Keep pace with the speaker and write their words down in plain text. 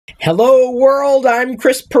Hello world, I'm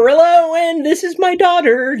Chris Pirillo, and this is my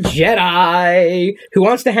daughter, Jedi, who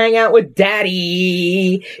wants to hang out with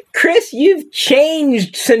Daddy. Chris, you've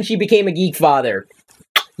changed since you became a geek father.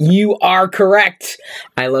 You are correct.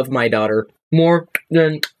 I love my daughter more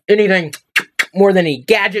than anything. More than any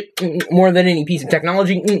gadget, more than any piece of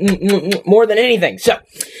technology, more than anything. So,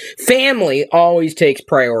 family always takes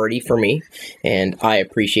priority for me, and I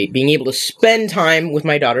appreciate being able to spend time with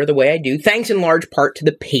my daughter the way I do, thanks in large part to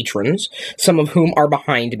the patrons, some of whom are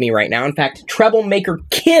behind me right now. In fact, Troublemaker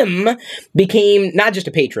Kim became not just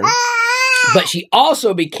a patron, but she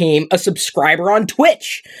also became a subscriber on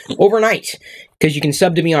Twitch overnight, because you can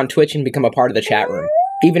sub to me on Twitch and become a part of the chat room,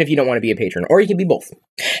 even if you don't want to be a patron, or you can be both.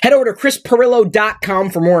 Head over to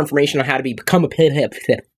chrispirillo.com for more information on how to become a patron.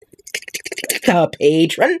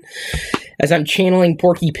 As I'm channeling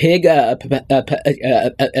Porky Pig,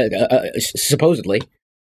 supposedly.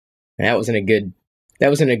 That wasn't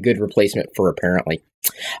a good replacement for apparently.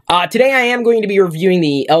 Today I am going to be reviewing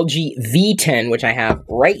the LG V10, which I have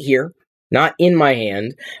right here, not in my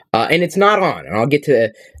hand, and it's not on. And I'll get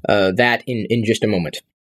to that in just a moment.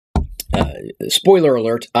 Spoiler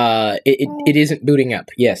alert, it isn't booting up.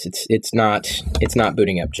 Yes, it's not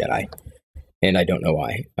booting up, Jedi. And I don't know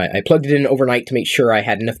why. I plugged it in overnight to make sure I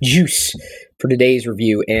had enough juice for today's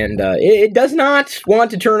review, and it does not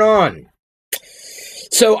want to turn on.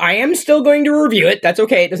 So I am still going to review it. That's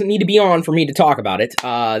okay. It doesn't need to be on for me to talk about it.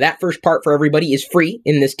 That first part for everybody is free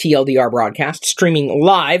in this TLDR broadcast, streaming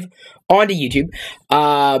live onto YouTube.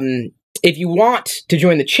 If you want to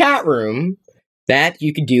join the chat room, that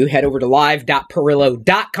you could do, head over to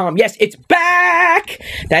live.pirillo.com. Yes, it's back!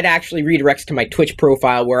 That actually redirects to my Twitch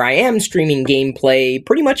profile where I am streaming gameplay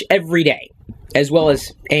pretty much every day, as well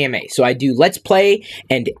as AMA. So I do Let's Play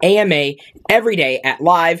and AMA every day at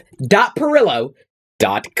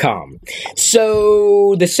live.pirillo.com.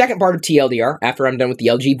 So the second part of TLDR, after I'm done with the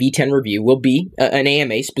LG V10 review, will be an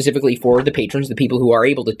AMA specifically for the patrons, the people who are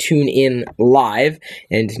able to tune in live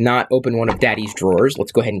and not open one of Daddy's drawers.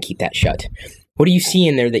 Let's go ahead and keep that shut. What do you see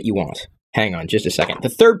in there that you want? Hang on just a second. The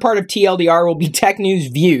third part of TLDR will be Tech News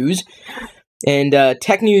Views. And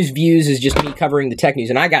Tech News Views is just me covering the tech news.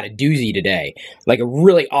 And I got a doozy today. Like a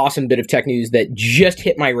really awesome bit of tech news that just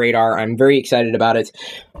hit my radar. I'm very excited about it.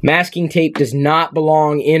 Masking tape does not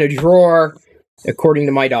belong in a drawer, according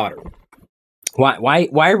to my daughter. Why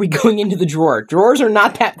are we going into the drawer? Drawers are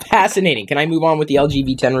not that fascinating. Can I move on with the LG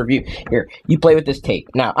V10 review? Here, you play with this tape.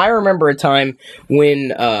 Now, I remember a time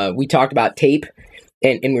when we talked about tape,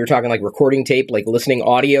 and we were talking like recording tape, like listening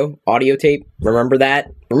audio tape. Remember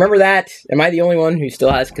that? Remember that? Am I the only one who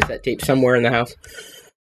still has cassette tape somewhere in the house?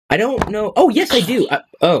 I don't know. Oh, yes, I do.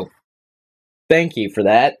 Oh, thank you for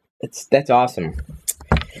that. That's awesome.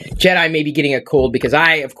 Jedi may be getting a cold because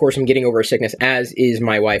I, of course, am getting over a sickness, as is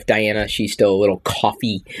my wife, Diana. She's still a little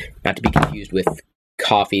coffee, not to be confused with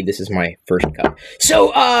coffee. This is my first cup.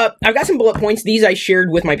 So, I've got some bullet points. These I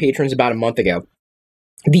shared with my patrons about a month ago.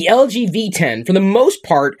 The LG V10, for the most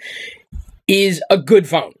part, is a good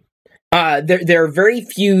phone. There are very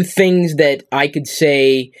few things that I could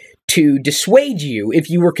say to dissuade you if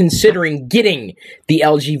you were considering getting the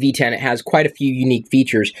LG V10. It has quite a few unique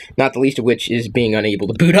features, not the least of which is being unable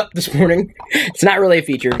to boot up this morning. It's not really a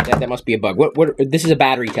feature. That must be a bug. This is a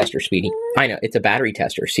battery tester, sweetie. I know, it's a battery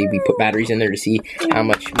tester. See, we put batteries in there to see how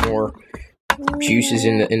much more juice is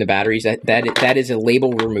in the batteries. That is a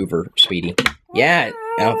label remover, sweetie. Yeah.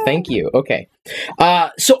 Oh, thank you. Okay.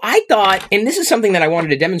 So I thought, and this is something that I wanted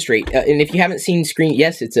to demonstrate, and if you haven't seen screen,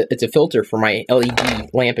 yes, it's a filter for my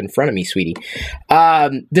LED lamp in front of me, sweetie.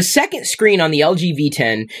 The second screen on the LG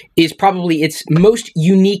V10 is probably its most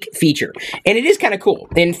unique feature, and it is kind of cool.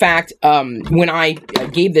 In fact, when I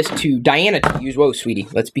gave this to Diana to use, whoa, sweetie,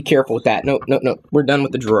 let's be careful with that. No, we're done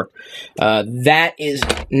with the drawer. That is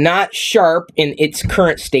not sharp in its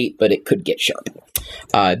current state, but it could get sharp.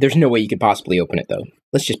 There's no way you could possibly open it, though.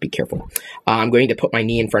 Let's just be careful. I'm going to put my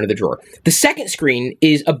knee in front of the drawer. The second screen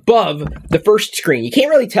is above the first screen. You can't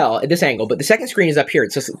really tell at this angle, but the second screen is up here.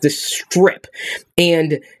 It's just this strip.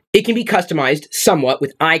 And it can be customized somewhat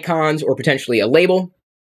with icons or potentially a label.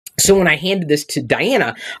 So when I handed this to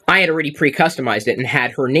Diana, I had already pre-customized it and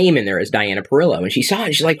had her name in there as Diana Pirillo. And she saw it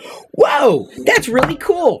and she's like, whoa, that's really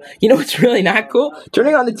cool. You know what's really not cool?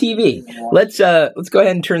 Turning on the TV. Let's go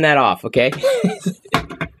ahead and turn that off, okay?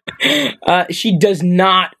 She does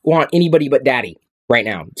not want anybody but Daddy right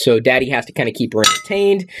now. So Daddy has to kind of keep her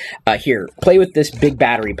entertained. Here, play with this big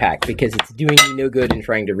battery pack because it's doing me no good in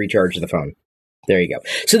trying to recharge the phone. There you go.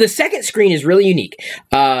 So the second screen is really unique.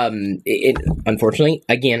 Unfortunately,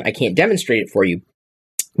 again, I can't demonstrate it for you,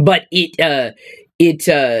 but it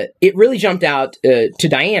it really jumped out to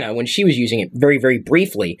Diana when she was using it very, very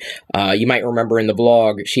briefly. You might remember in the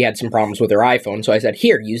blog she had some problems with her iPhone, so I said,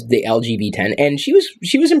 "Here, use the LG V10," and she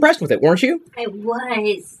was impressed with it, weren't you? I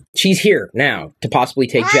was. She's here now to possibly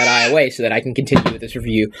take Jedi away so that I can continue with this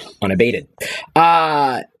review unabated.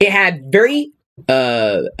 It had very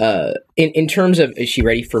in terms of, is she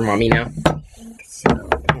ready for mommy now? I think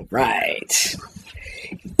so. Right.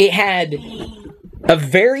 It had a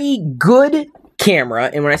very good camera,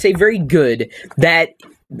 and when I say very good, that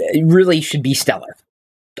really should be stellar,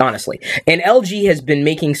 honestly. And LG has been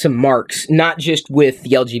making some marks, not just with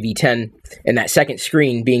the LG V10 and that second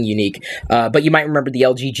screen being unique, but you might remember the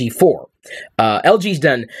LG G4. LG's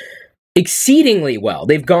done exceedingly well.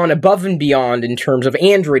 They've gone above and beyond in terms of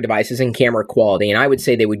Android devices and camera quality, and I would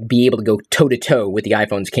say they would be able to go toe-to-toe with the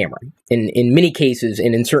iPhone's camera. In many cases,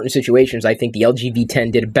 and in certain situations, I think the LG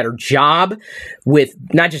V10 did a better job with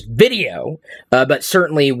not just video, but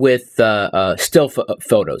certainly with still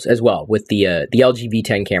photos as well, with the LG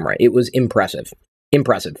V10 camera. It was impressive.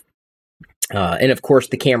 Impressive. And of course,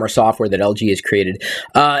 the camera software that LG has created.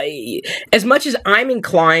 As much as I'm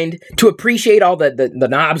inclined to appreciate all the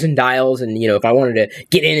knobs and dials, and if I wanted to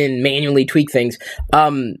get in and manually tweak things,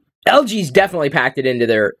 LG's definitely packed it into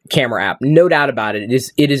their camera app, no doubt about it.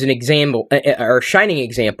 It is an example, or a shining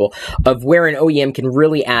example, of where an OEM can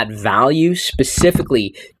really add value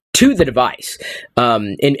specifically to the device,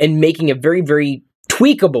 and making a very, very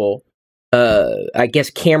tweakable, I guess,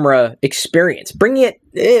 camera experience, bringing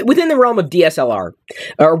it within the realm of DSLR,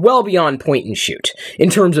 or well beyond point and shoot in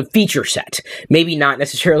terms of feature set. Maybe not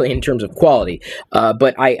necessarily in terms of quality,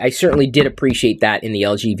 but I certainly did appreciate that in the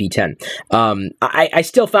LG V10. I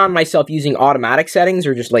still found myself using automatic settings,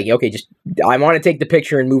 or just like, okay, I want to take the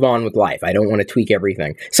picture and move on with life. I don't want to tweak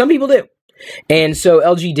everything. Some people do. And so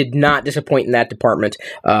LG did not disappoint in that department.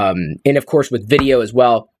 And of course, with video as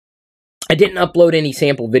well, I didn't upload any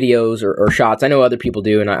sample videos or shots. I know other people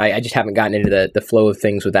do, and I just haven't gotten into the flow of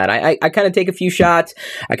things with that. I kind of take a few shots.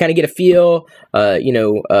 I kind of get a feel,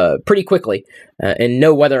 pretty quickly, and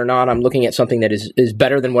know whether or not I'm looking at something that is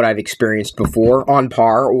better than what I've experienced before, on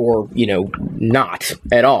par, or, not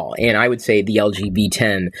at all. And I would say the LG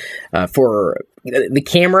V10 for the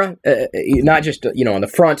camera, not just, on the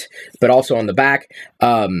front, but also on the back,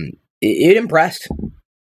 it impressed.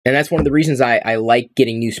 And that's one of the reasons I like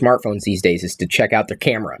getting new smartphones these days, is to check out their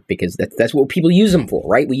camera, because that's what people use them for,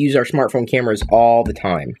 right? We use our smartphone cameras all the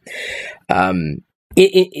time.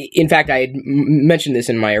 In fact, I had mentioned this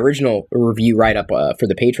in my original review write-up for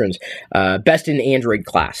the patrons, best in Android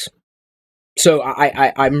class. So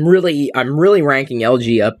I'm really ranking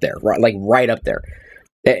LG up there, right up there.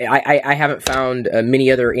 I haven't found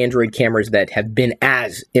many other Android cameras that have been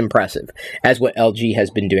as impressive as what LG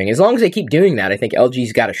has been doing. As long as they keep doing that, I think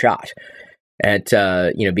LG's got a shot at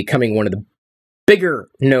becoming one of the bigger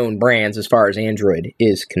known brands as far as Android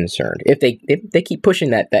is concerned, if they keep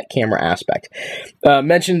pushing that camera aspect.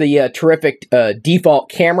 Mentioned the terrific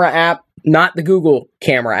default camera app, not the Google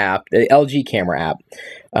camera app, the LG camera app.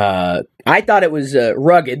 I thought it was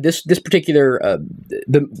rugged. This particular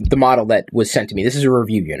the model that was sent to me. This is a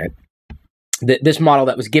review unit. This model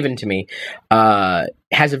that was given to me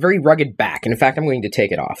has a very rugged back, and in fact, I'm going to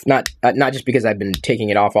take it off. Not just because I've been taking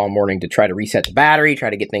it off all morning to try to reset the battery,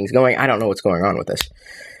 try to get things going. I don't know what's going on with this.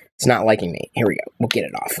 It's not liking me. Here we go. We'll get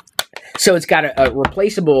it off. So it's got a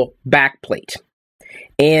replaceable back plate.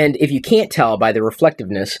 And if you can't tell by the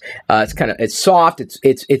reflectiveness, it's soft,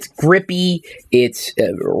 it's grippy, it's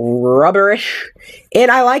rubberish,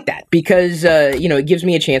 and I like that because it gives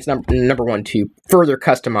me a chance, number one, to further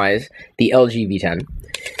customize the LG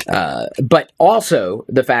V10, but also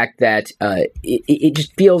the fact that it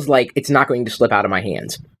just feels like it's not going to slip out of my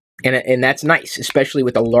hands, and that's nice, especially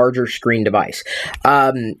with a larger screen device.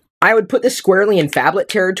 I would put this squarely in phablet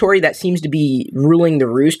territory. That seems to be ruling the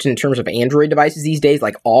roost in terms of Android devices these days,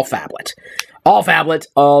 like all phablet. All phablets,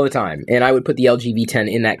 all the time. And I would put the LG V10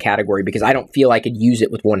 in that category because I don't feel I could use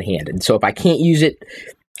it with one hand. And so if I can't use it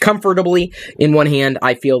comfortably in one hand,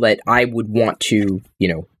 I feel that I would want to,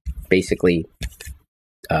 basically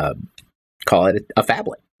call it a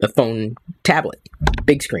phablet. A phone tablet,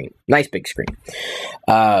 big screen, nice big screen.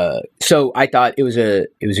 So I thought it was a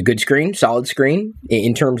good screen, solid screen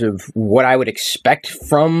in terms of what I would expect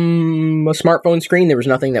from a smartphone screen. There was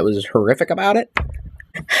nothing that was horrific about it.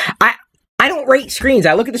 I don't rate screens.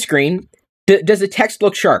 I look at the screen. Does the text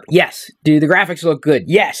look sharp? Yes. Do the graphics look good?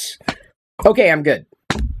 Yes. Okay, I'm good.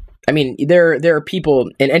 I mean, there are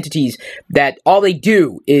people and entities that all they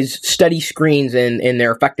do is study screens and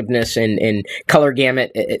their effectiveness and color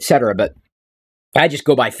gamut, etc. But I just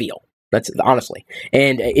go by feel. That's honestly,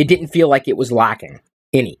 and it didn't feel like it was lacking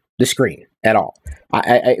the screen at all.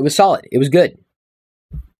 It was solid. It was good.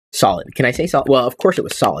 Solid. Can I say solid? Well, of course it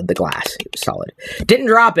was solid. The glass, it was solid. Didn't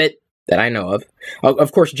drop it that I know of.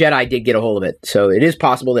 Of course, Jedi did get a hold of it, so it is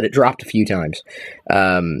possible that it dropped a few times.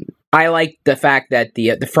 I like the fact that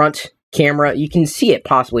the front camera, you can see it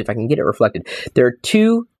possibly if I can get it reflected. There are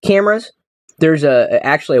two cameras. There's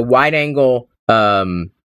actually a wide angle selfie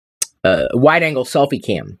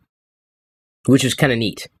cam, which is kind of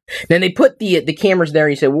neat. Then they put the cameras there,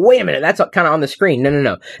 and you say, well, wait a minute, that's kind of on the screen.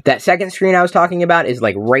 No. That second screen I was talking about is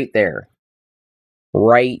like right there.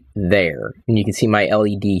 Right there. And you can see my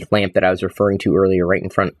LED lamp that I was referring to earlier right in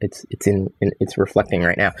front. It's reflecting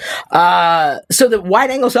right now. So the wide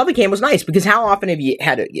angle selfie cam was nice, because how often have you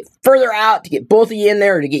had to get further out to get both of you in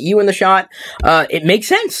there or to get you in the shot? It makes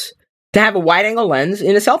sense to have a wide angle lens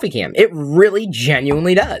in a selfie cam. It really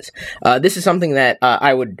genuinely does. This is something that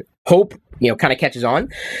I would hope kind of catches on,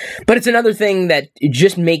 but it's another thing that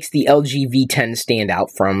just makes the LG V10 stand out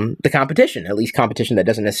from the competition, at least competition that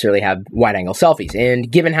doesn't necessarily have wide angle selfies.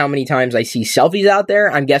 And given how many times I see selfies out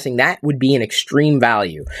there, I'm guessing that would be an extreme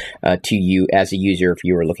value to you as a user if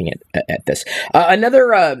you were looking at this.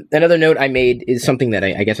 Another note I made is something that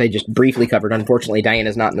I guess I just briefly covered. Unfortunately,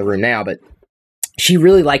 Diana's not in the room now, but she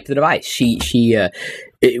really liked the device.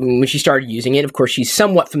 When she started using it, of course, she's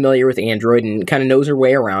somewhat familiar with Android and kind of knows her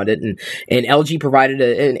way around it. And LG provided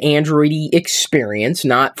an Android-y experience,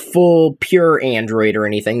 not full pure Android or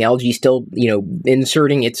anything. LG still,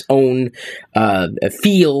 inserting its own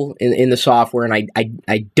feel in the software, and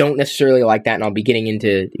I don't necessarily like that. And I'll be getting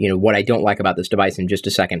into what I don't like about this device in just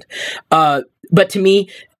a second. But to me,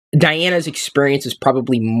 Diana's experience is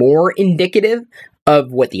probably more indicative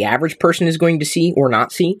of what the average person is going to see or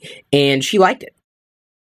not see, and she liked it.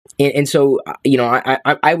 And so,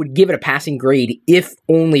 I would give it a passing grade, if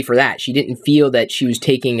only for that. She didn't feel that she was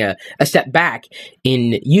taking a step back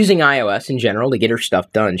in using iOS in general to get her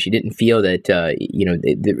stuff done. She didn't feel that,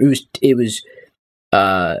 it was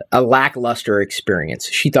a lackluster experience.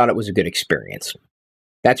 She thought it was a good experience.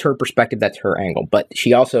 That's her perspective. That's her angle. But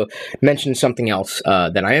she also mentioned something else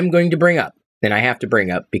that I am going to bring up. And I have to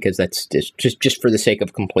bring up because that's just for the sake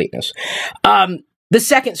of completeness. The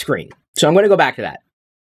second screen. So I'm going to go back to that.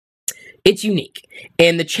 It's unique.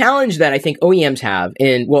 And the challenge that I think OEMs have,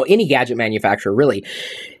 and well, any gadget manufacturer really,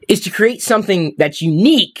 is to create something that's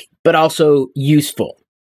unique, but also useful.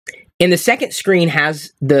 And the second screen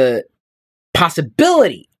has the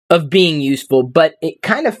possibility of being useful, but it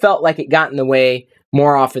kind of felt like it got in the way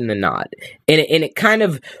more often than not. And it kind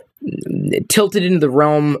of tilted into the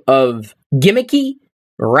realm of gimmicky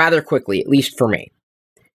rather quickly, at least for me.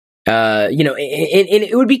 And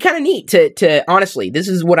it would be kind of neat to honestly, this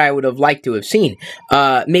is what I would have liked to have seen.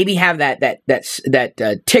 Maybe have that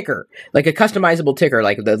ticker, like a customizable ticker,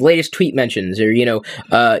 like the latest tweet mentions, or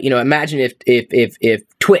imagine if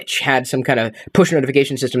Twitch had some kind of push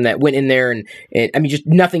notification system that went in there and I mean, just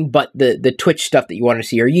nothing but the Twitch stuff that you want to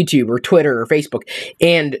see, or YouTube or Twitter or Facebook.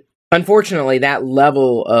 And unfortunately, that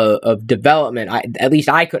level of development, at least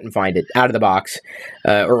I couldn't find it out of the box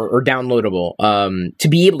or downloadable to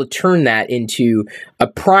be able to turn that into a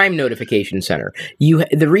Prime notification center.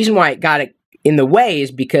 The reason why it got it in the way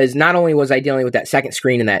is because not only was I dealing with that second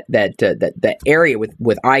screen and that area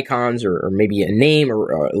with icons or maybe a name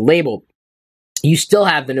or a label, you still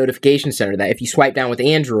have the notification center that if you swipe down with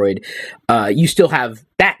Android, you still have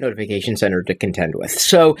that notification center to contend with.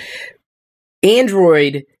 So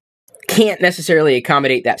Android can't necessarily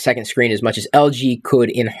accommodate that second screen as much as LG could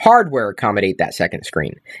in hardware accommodate that second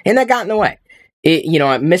screen. And that got in the way.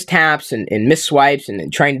 Mistaps and misswipes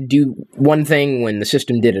and trying to do one thing when the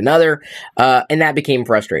system did another, and that became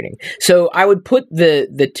frustrating. So I would put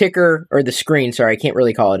the ticker, or the screen, sorry, I can't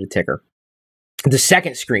really call it a ticker. The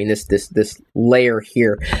second screen, this layer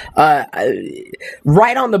here,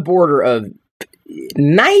 right on the border of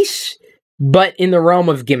nice, but in the realm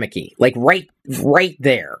of gimmicky, like right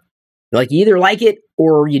there. Like, you either like it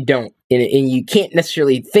or you don't, and you can't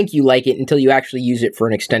necessarily think you like it until you actually use it for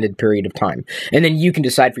an extended period of time. And then you can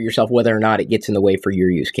decide for yourself whether or not it gets in the way for your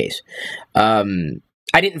use case. I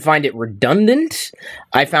didn't find it redundant.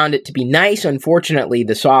 I found it to be nice. Unfortunately,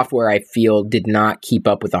 the software, I feel, did not keep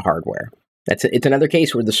up with the hardware. It's another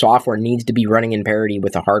case where the software needs to be running in parity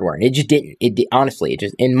with the hardware, and it just didn't. Honestly,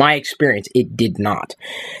 in my experience, it did not.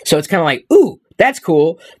 So it's kind of like, ooh, that's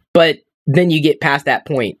cool, but then you get past that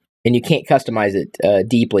point, and you can't customize it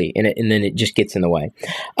deeply, and then it just gets in the way.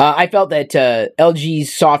 I felt that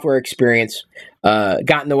LG's software experience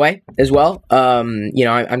got in the way as well.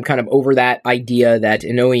 I'm kind of over that idea that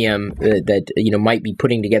an OEM that might be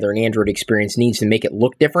putting together an Android experience needs to make it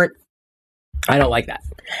look different. I don't like that.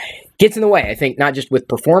 Gets in the way, I think, not just with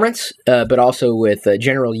performance, but also with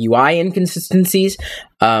general UI inconsistencies.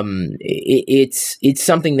 It's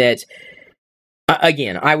something that,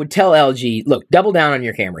 again, I would tell LG, look, double down on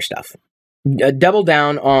your camera stuff. Double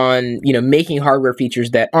down on, making hardware features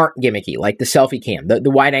that aren't gimmicky, like the selfie cam, the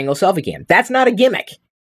wide-angle selfie cam. That's not a gimmick.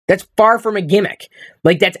 That's far from a gimmick.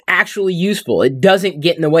 Like, that's actually useful. It doesn't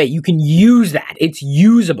get in the way. You can use that. It's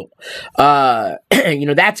usable.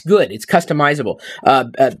 That's good. It's customizable.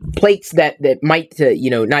 Plates that might,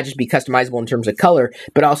 not just be customizable in terms of color,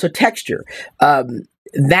 but also texture.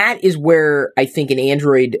 That is where I think an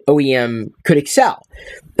Android OEM could excel.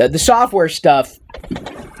 The software stuff,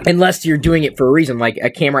 unless you're doing it for a reason, like a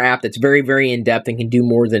camera app that's very, very in-depth and can do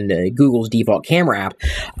more than Google's default camera app,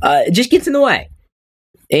 it just gets in the way.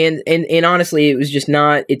 And honestly, it was just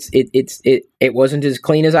not. It wasn't as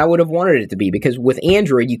clean as I would have wanted it to be, because with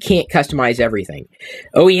Android you can't customize everything.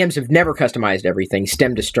 OEMs have never customized everything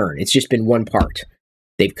stem to stern. It's just been one part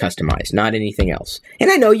they've customized, not anything else.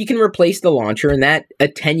 And I know you can replace the launcher, and that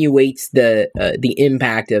attenuates the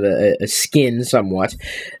impact of a skin somewhat,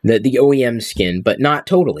 the OEM skin, but not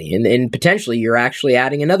totally. And potentially you're actually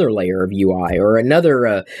adding another layer of UI or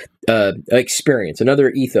another experience,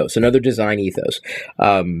 another ethos, another design ethos.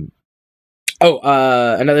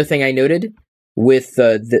 Another thing I noted with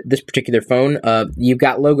this particular phone, you've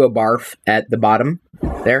got logo barf at the bottom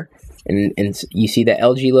there. And you see the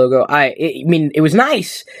LG logo. I mean, it was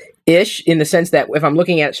nice-ish in the sense that if I'm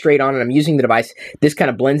looking at it straight on and I'm using the device, this kind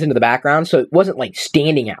of blends into the background, so it wasn't like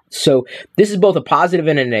standing out. So this is both a positive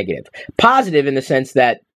and a negative. Positive in the sense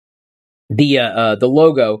that the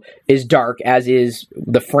logo is dark, as is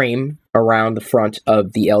the frame around the front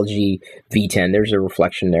of the LG V10. There's a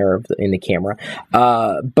reflection there in the camera.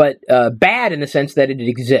 But bad in the sense that it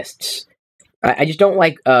exists. I just don't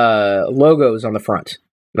like logos on the front.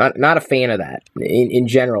 Not a fan of that in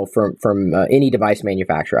general from any device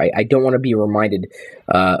manufacturer. I don't want to be reminded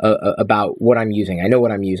about what I'm using. I know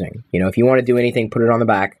what I'm using. If you want to do anything, put it on the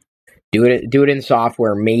back. Do it in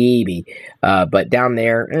software, maybe. But down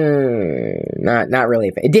there, not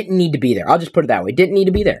really. It didn't need to be there. I'll just put it that way. It didn't need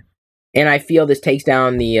to be there. And I feel this takes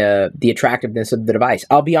down the attractiveness of the device.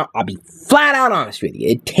 I'll be flat out honest with you.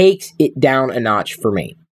 It takes it down a notch for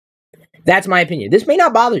me. That's my opinion. This may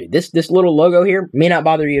not bother you. This little logo here may not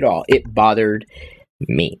bother you at all. It bothered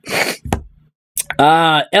me.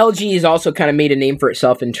 LG has also kind of made a name for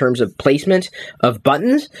itself in terms of placement of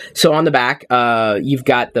buttons. So on the back, you've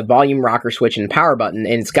got the volume rocker switch and power button,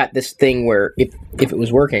 and it's got this thing where if it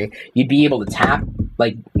was working, you'd be able to tap,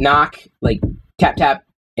 like knock, like tap,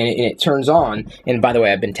 and it turns on. And by the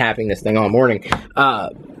way, I've been tapping this thing all morning.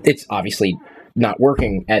 It's obviously not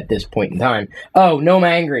working at this point in time. Oh, no, I'm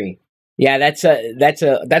angry. Yeah, that's a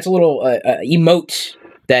little emote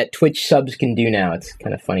that Twitch subs can do now. It's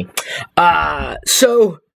kind of funny.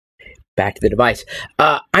 So back to the device.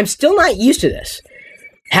 I'm still not used to this.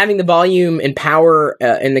 Having the volume and power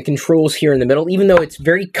and the controls here in the middle, even though it's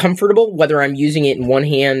very comfortable, whether I'm using it in one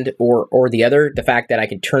hand or the other, the fact that I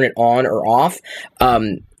can turn it on or off,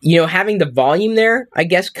 having the volume there, I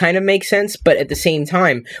guess, kind of makes sense. But at the same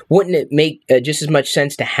time, wouldn't it make just as much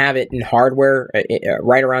sense to have it in hardware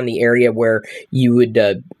right around the area where you would,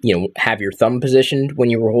 have your thumb positioned when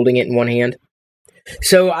you were holding it in one hand?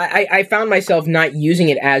 So I found myself not using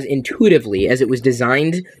it as intuitively as it was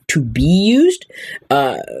designed to be used.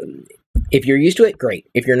 If you're used to it, great.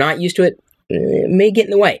 If you're not used to it, it may get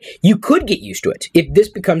in the way. You could get used to it if this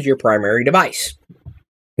becomes your primary device.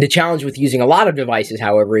 The challenge with using a lot of devices,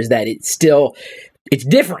 however, is that it's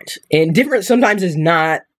different. And different sometimes is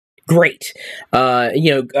not great.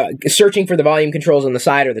 Searching for the volume controls on the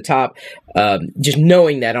side or the top, just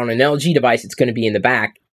knowing that on an LG device it's going to be in the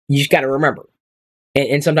back, you just got to remember.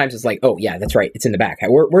 And sometimes it's like, oh, yeah, that's right. It's in the back.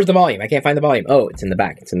 Where's the volume? I can't find the volume. Oh, it's in the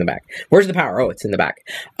back. It's in the back. Where's the power? Oh, it's in the back.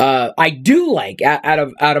 I do like, out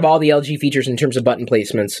of all the LG features in terms of button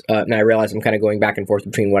placements, and I realize I'm kind of going back and forth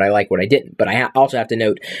between what I like, what I didn't, but I also have to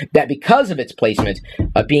note that because of its placement,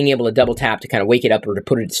 being able to double tap to kind of wake it up or to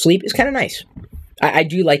put it to sleep is kind of nice. I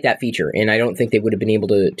do like that feature, and I don't think they would have been able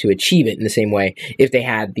to achieve it in the same way if they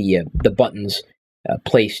had the buttons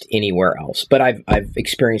placed anywhere else. But I've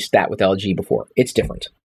experienced that with LG before. It's different.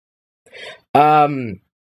 I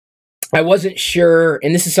wasn't sure,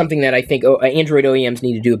 and this is something that I think Android OEMs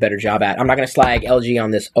need to do a better job at. I'm not going to slag LG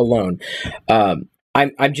on this alone.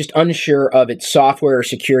 I'm just unsure of its software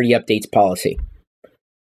security updates policy.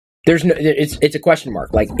 There's no, it's a question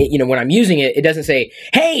mark. Like, when I'm using it, it doesn't say,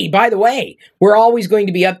 hey, by the way, we're always going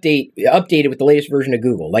to be updated with the latest version of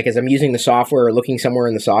Google. Like, as I'm using the software or looking somewhere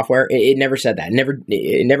in the software, it never said that.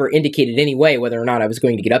 It never indicated any way whether or not I was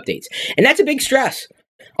going to get updates. And that's a big stress.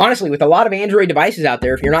 Honestly, with a lot of Android devices out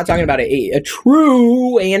there, if you're not talking about a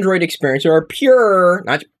true Android experience or a pure,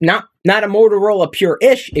 not a Motorola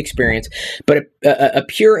pure-ish experience, but a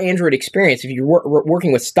pure Android experience, if you're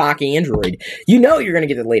working with stock Android, you're going to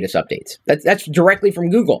get the latest updates. That's directly from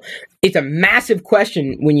Google. It's a massive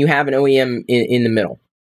question when you have an OEM in the middle.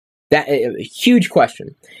 That a huge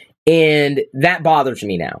question. And that bothers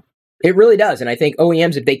me now. It really does. And I think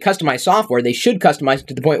OEMs, if they customize software, they should customize it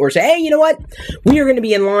to the point where say, hey, you know what? We are going to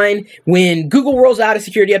be in line. When Google rolls out a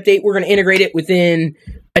security update, we're going to integrate it within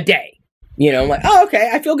a day. I'm like, oh, okay,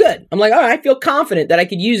 I feel good. I'm like, all right, I feel confident that I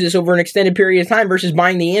could use this over an extended period of time versus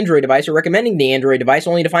buying the Android device or recommending the Android device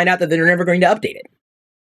only to find out that they're never going to update it.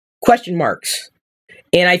 Question marks.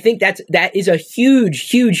 And I think that is a huge,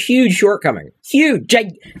 huge, huge shortcoming. Huge,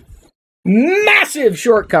 massive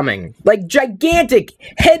shortcoming, like gigantic,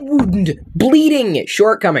 head-wound, bleeding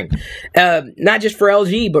shortcoming. Not just for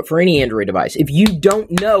LG, but for any Android device. If you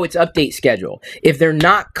don't know its update schedule, if they're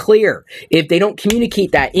not clear, if they don't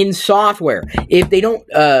communicate that in software, if they don't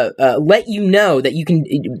let you know that you can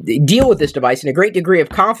deal with this device in a great degree of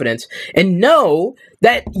confidence and know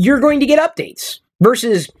that you're going to get updates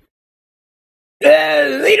versus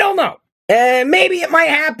they don't know. Maybe it might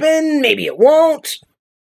happen, maybe it won't.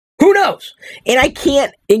 Who knows? And I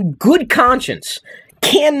can't, in good conscience,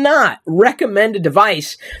 cannot recommend a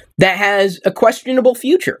device that has a questionable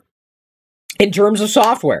future in terms of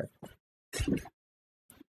software.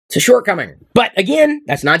 It's a shortcoming. But again,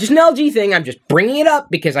 that's not just an LG thing. I'm just bringing it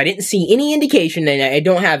up because I didn't see any indication, and I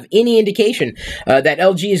don't have any indication that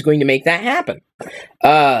LG is going to make that happen.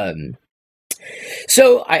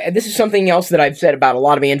 So this is something else that I've said about a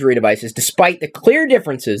lot of Android devices. Despite the clear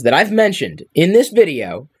differences that I've mentioned in this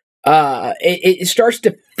video, it starts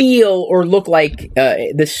to feel or look like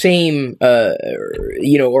the same,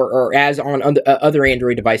 or as on other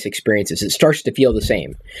Android device experiences. It starts to feel the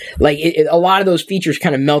same. Like, a lot of those features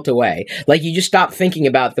kind of melt away. Like, you just stop thinking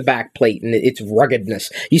about the back plate and its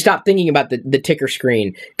ruggedness. You stop thinking about the ticker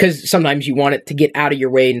screen, because sometimes you want it to get out of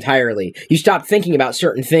your way entirely. You stop thinking about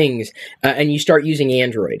certain things, and you start using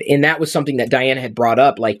Android. And that was something that Diana had brought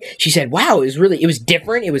up. Like, she said, wow, it was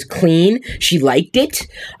different. It was clean. She liked it.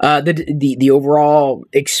 The overall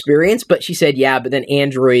experience, but she said, yeah, but then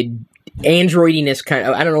Androidiness kind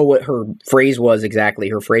of, I don't know what her phrase was exactly,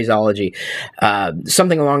 her phraseology,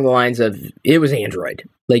 something along the lines of, it was Android.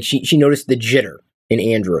 Like, she noticed the jitter in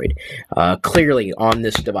Android, clearly on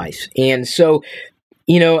this device. And so,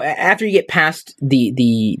 after you get past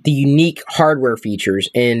the unique hardware features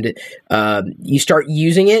and you start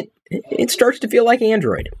using it, it starts to feel like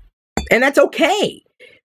Android. And that's okay.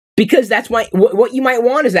 Because that's what you might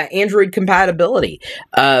want is that Android compatibility.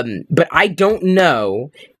 But I don't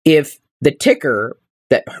know if the ticker,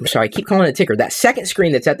 I keep calling it ticker, that second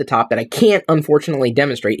screen that's at the top that I can't unfortunately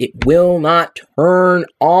demonstrate, it will not turn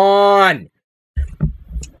on.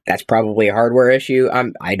 That's probably a hardware issue.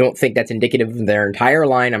 I don't think that's indicative of their entire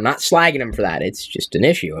line. I'm not slagging them for that. It's just an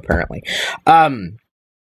issue, apparently. The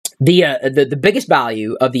biggest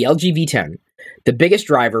value of the LG V10, the biggest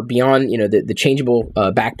driver beyond, the changeable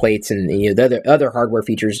backplates and the other hardware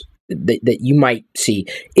features that you might see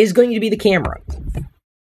is going to be the camera.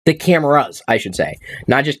 The cameras, I should say.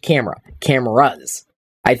 Not just camera. Cameras,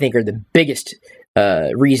 I think, are the biggest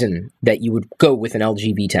reason that you would go with an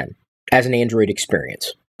LG V10 as an Android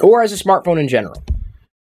experience or as a smartphone in general.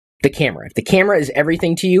 The camera. If the camera is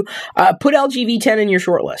everything to you, put LG V10 in your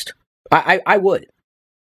shortlist. I would.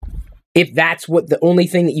 If that's the only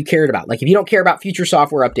thing that you cared about. Like, if you don't care about future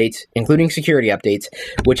software updates, including security updates,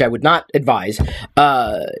 which I would not advise,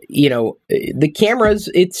 the cameras,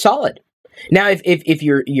 it's solid. Now, if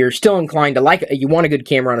you're still inclined to you want a good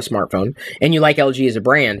camera on a smartphone, and you like LG as a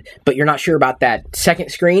brand, but you're not sure about that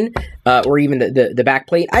second screen, or even the back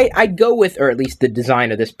plate, I'd go with, or at least the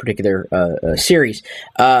design of this particular series,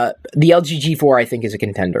 the LG G4, I think, is a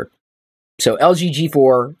contender. So LG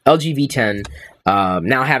G4, LG V10,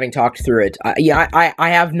 now having talked through it, I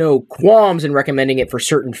have no qualms in recommending it for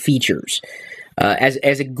certain features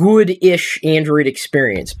as a good-ish Android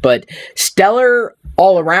experience, but stellar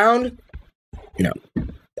all around, no.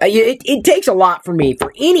 It takes a lot for me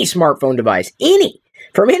for any smartphone device,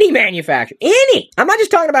 from any manufacturer, I'm not just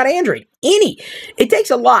talking about Android, it takes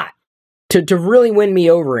a lot to really win me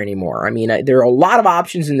over anymore. I mean, there are a lot of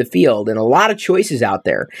options in the field and a lot of choices out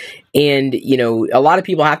there. And, you know, a lot of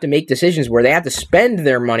people have to make decisions where they have to spend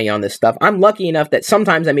their money on this stuff. I'm lucky enough that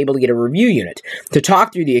sometimes I'm able to get a review unit to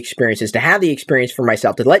talk through the experiences, to have the experience for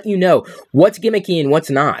myself, to let you know what's gimmicky and what's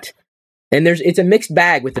not. And it's a mixed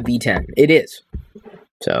bag with the V10. It is.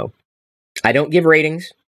 So, I don't give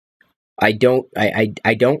ratings. I don't.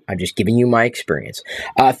 I'm just giving you my experience.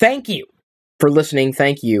 Thank you for listening.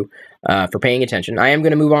 Thank you for paying attention. I am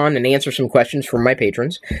going to move on and answer some questions from my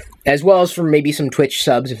patrons, as well as from maybe some Twitch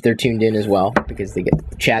subs if they're tuned in as well, because they get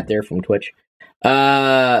the chat there from Twitch.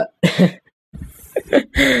 Thank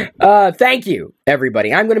you,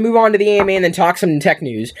 everybody. I'm going to move on to the AMA and then talk some tech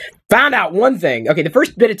news. Found out one thing. Okay, the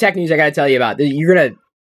first bit of tech news I got to tell you about. You're going to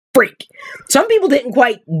freak. Some people didn't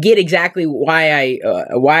quite get exactly why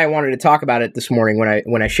I wanted to talk about it this morning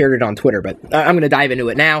when I shared it on Twitter, but I'm going to dive into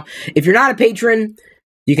it now. If you're not a patron,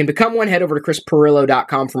 you can become one. Head over to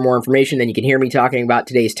chrispirillo.com for more information. Then you can hear me talking about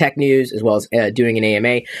today's tech news as well as doing an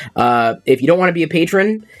AMA. If you don't want to be a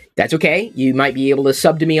patron, that's okay. You might be able to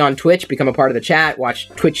sub to me on Twitch, become a part of the chat, watch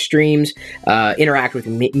Twitch streams, interact with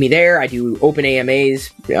me there. I do open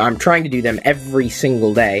AMAs. I'm trying to do them every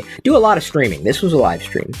single day. Do a lot of streaming. This was a live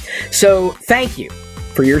stream. So thank you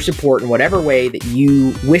for your support in whatever way that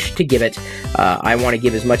you wish to give it. I want to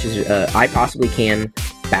give as much as I possibly can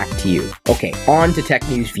back to you. Okay, on to tech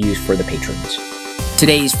news views for the patrons.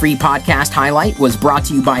 Today's free podcast highlight was brought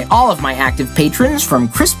to you by all of my active patrons from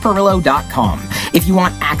chrispirillo.com. If you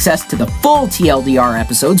want access to the full TLDR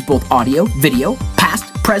episodes, both audio, video,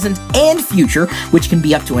 past, present, and future, which can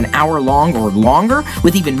be up to an hour long or longer,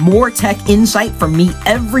 with even more tech insight from me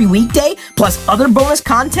every weekday, plus other bonus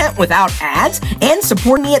content without ads, and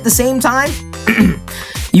support me at the same time,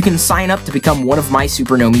 you can sign up to become one of my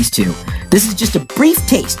supernomies too. This is just a brief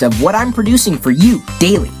taste of what I'm producing for you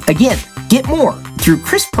daily. Again, get more through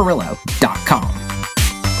chrispirillo.com.